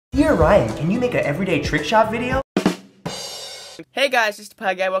Dear Ryan, can you make an everyday trick shot video? Hey guys, it's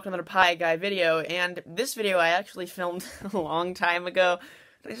DaPieGuy. Welcome to another DaPieGuy video, and this video I actually filmed a long time ago.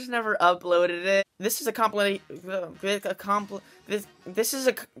 I just never uploaded it. This is a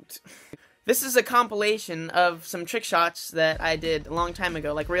compilation of some trick shots that I did a long time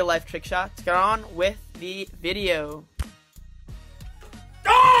ago, like real life trick shots. Get on with the video.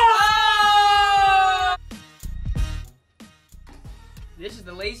 Oh! This is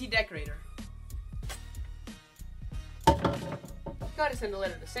the lazy decorator. Gotta send a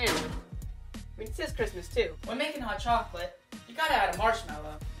letter to Santa. I mean, it says Christmas too. When making hot chocolate, you gotta add a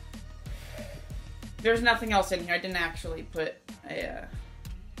marshmallow. There's nothing else in here. I didn't actually put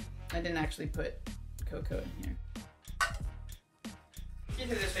cocoa in here. Get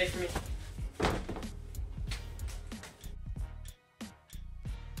to this face for me.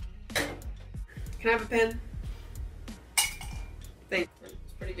 Can I have a pen? Thanks.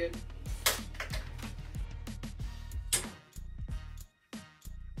 It's pretty good.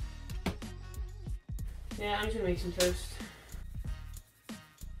 Yeah, I'm just gonna make some toast.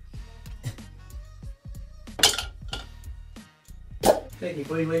 Thank you.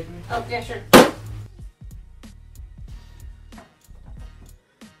 Will you wait for me? Oh, yeah, sure.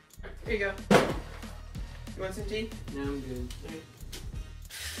 Here you go. You want some tea? No, I'm good. All right.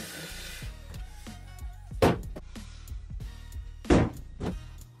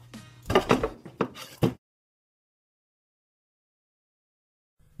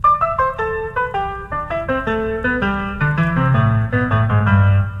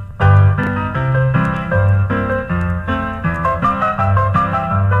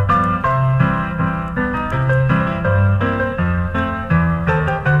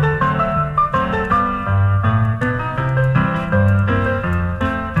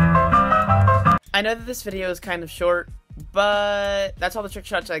 I know that this video is kind of short, but that's all the trick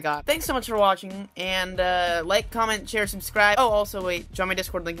shots I got. Thanks so much for watching, and like, comment, share, subscribe. Oh, also, wait, join my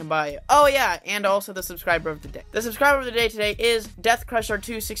Discord link in bio. Oh, yeah, and also the subscriber of the day. The subscriber of the day today is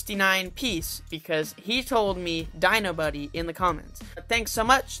DeathCrusher269 Peace, because he told me Dino Buddy in the comments. Thanks so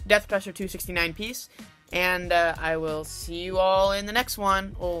much, DeathCrusher269 Peace, and I will see you all in the next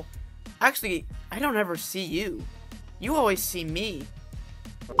one. Well, actually, I don't ever see you. You always see me.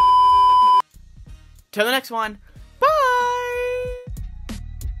 Till the next one.